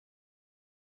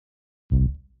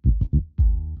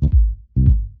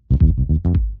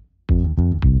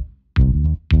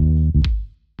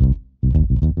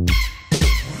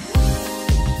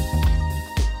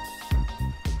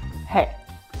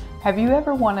Have you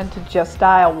ever wanted to just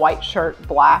dye a white shirt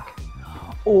black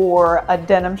or a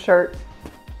denim shirt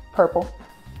purple?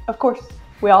 Of course,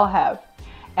 we all have.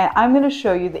 And I'm going to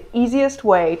show you the easiest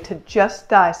way to just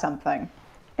dye something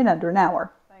in under an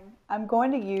hour. I'm going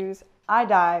to use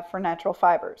iDye for natural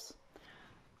fibers.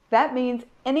 That means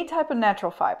any type of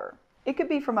natural fiber. It could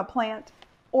be from a plant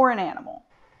or an animal.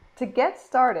 To get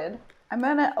started, I'm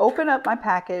going to open up my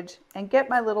package and get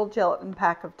my little gelatin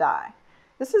pack of dye.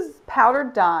 This is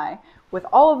powdered dye with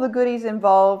all of the goodies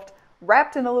involved,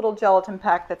 wrapped in a little gelatin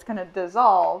pack that's going to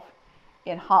dissolve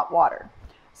in hot water.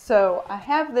 So I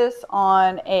have this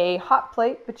on a hot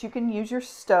plate, but you can use your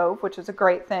stove, which is a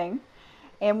great thing.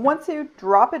 And once you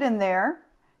drop it in there,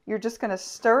 you're just going to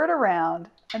stir it around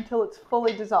until it's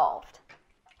fully dissolved.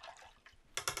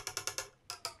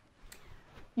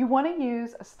 You want to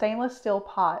use a stainless steel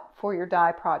pot for your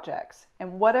dye projects.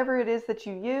 And whatever it is that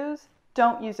you use,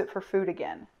 don't use it for food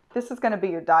again. This is going to be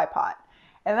your dye pot.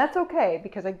 And that's okay,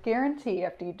 because I guarantee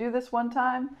after you do this one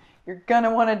time, you're going to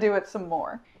want to do it some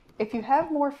more. If you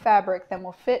have more fabric than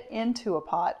will fit into a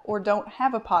pot, or don't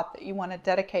have a pot that you want to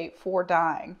dedicate for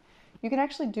dyeing, you can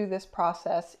actually do this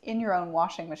process in your own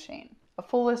washing machine. A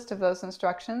full list of those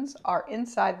instructions are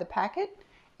inside the packet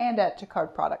and at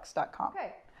jacquardproducts.com.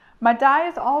 Okay. My dye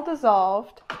is all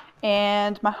dissolved,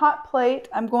 and my hot plate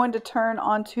I'm going to turn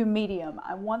onto medium.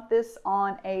 I want this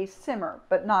on a simmer,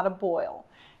 but not a boil.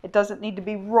 It doesn't need to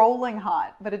be rolling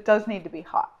hot, but it does need to be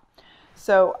hot.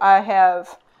 So I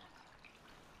have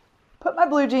put my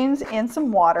blue jeans in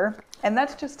some water, and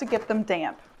that's just to get them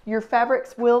damp. Your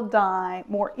fabrics will dye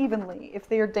more evenly if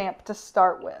they are damp to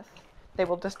start with. They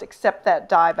will just accept that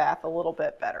dye bath a little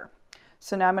bit better.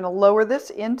 So now I'm going to lower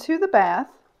this into the bath.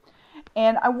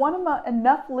 And I want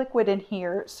enough liquid in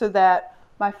here so that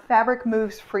my fabric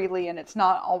moves freely and it's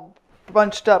not all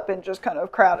bunched up and just kind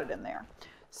of crowded in there.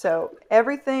 So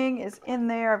everything is in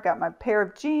there. I've got my pair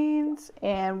of jeans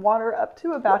and water up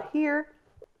to about here.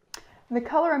 And the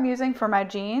color I'm using for my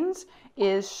jeans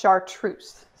is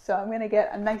chartreuse. So I'm going to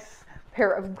get a nice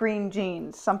pair of green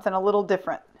jeans, something a little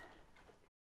different.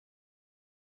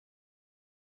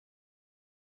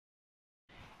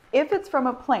 If it's from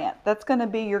a plant, that's going to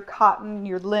be your cotton,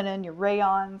 your linen, your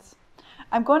rayons.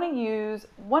 I'm going to use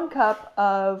 1 cup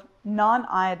of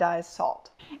non-iodized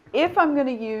salt. If I'm going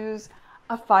to use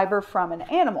a fiber from an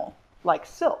animal, like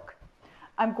silk,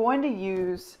 I'm going to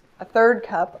use a 1/3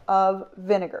 cup of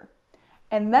vinegar.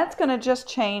 And that's going to just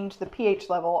change the pH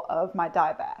level of my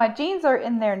dye bath. My jeans are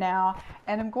in there now,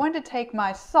 and I'm going to take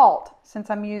my salt, since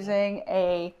I'm using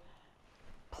a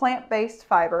plant-based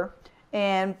fiber,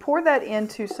 and pour that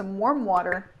into some warm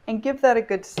water and give that a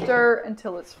good stir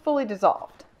until it's fully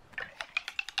dissolved.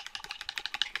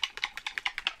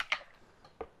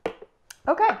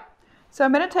 Okay, so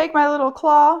I'm going to take my little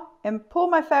claw and pull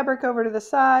my fabric over to the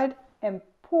side and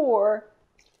pour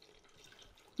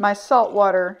my salt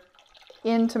water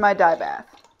into my dye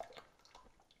bath.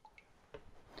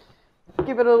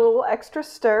 Give it a little extra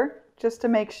stir just to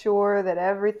make sure that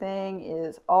everything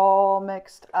is all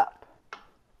mixed up.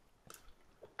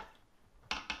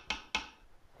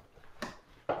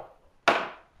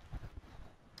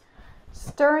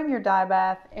 Stirring your dye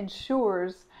bath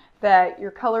ensures that your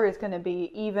color is going to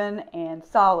be even and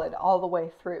solid all the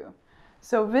way through.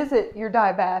 So visit your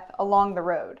dye bath along the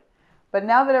road. But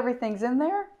now that everything's in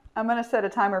there, I'm going to set a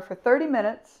timer for 30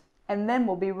 minutes and then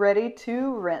we'll be ready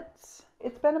to rinse.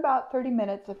 It's been about 30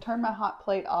 minutes. I've turned my hot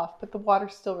plate off, but the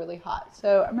water's still really hot.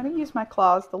 So I'm going to use my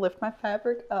claws to lift my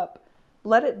fabric up,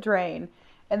 let it drain,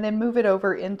 and then move it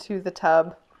over into the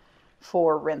tub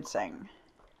for rinsing.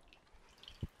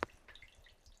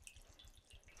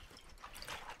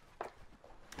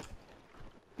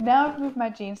 Now I've moved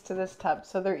my jeans to this tub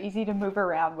so they're easy to move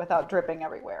around without dripping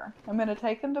everywhere. I'm going to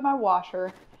take them to my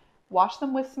washer, wash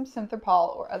them with some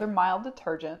Synthropol or other mild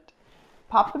detergent,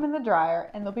 pop them in the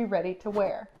dryer, and they'll be ready to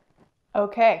wear.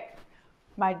 Okay,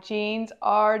 my jeans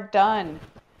are done,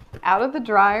 out of the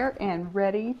dryer and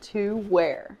ready to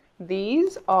wear.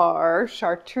 These are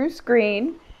chartreuse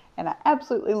green, and I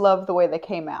absolutely love the way they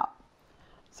came out.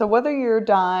 So whether you're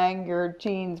dyeing your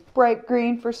jeans bright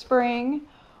green for spring,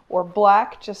 or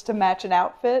black just to match an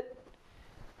outfit,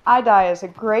 iDye is a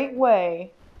great way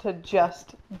to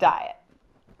just dye it.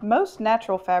 Most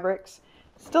natural fabrics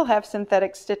still have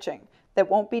synthetic stitching that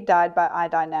won't be dyed by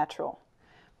iDye Natural.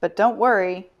 But don't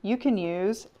worry, you can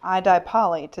use iDye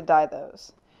Poly to dye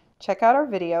those. Check out our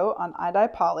video on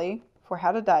iDye Poly for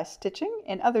how to dye stitching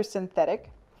and other synthetic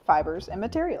fibers and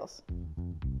materials.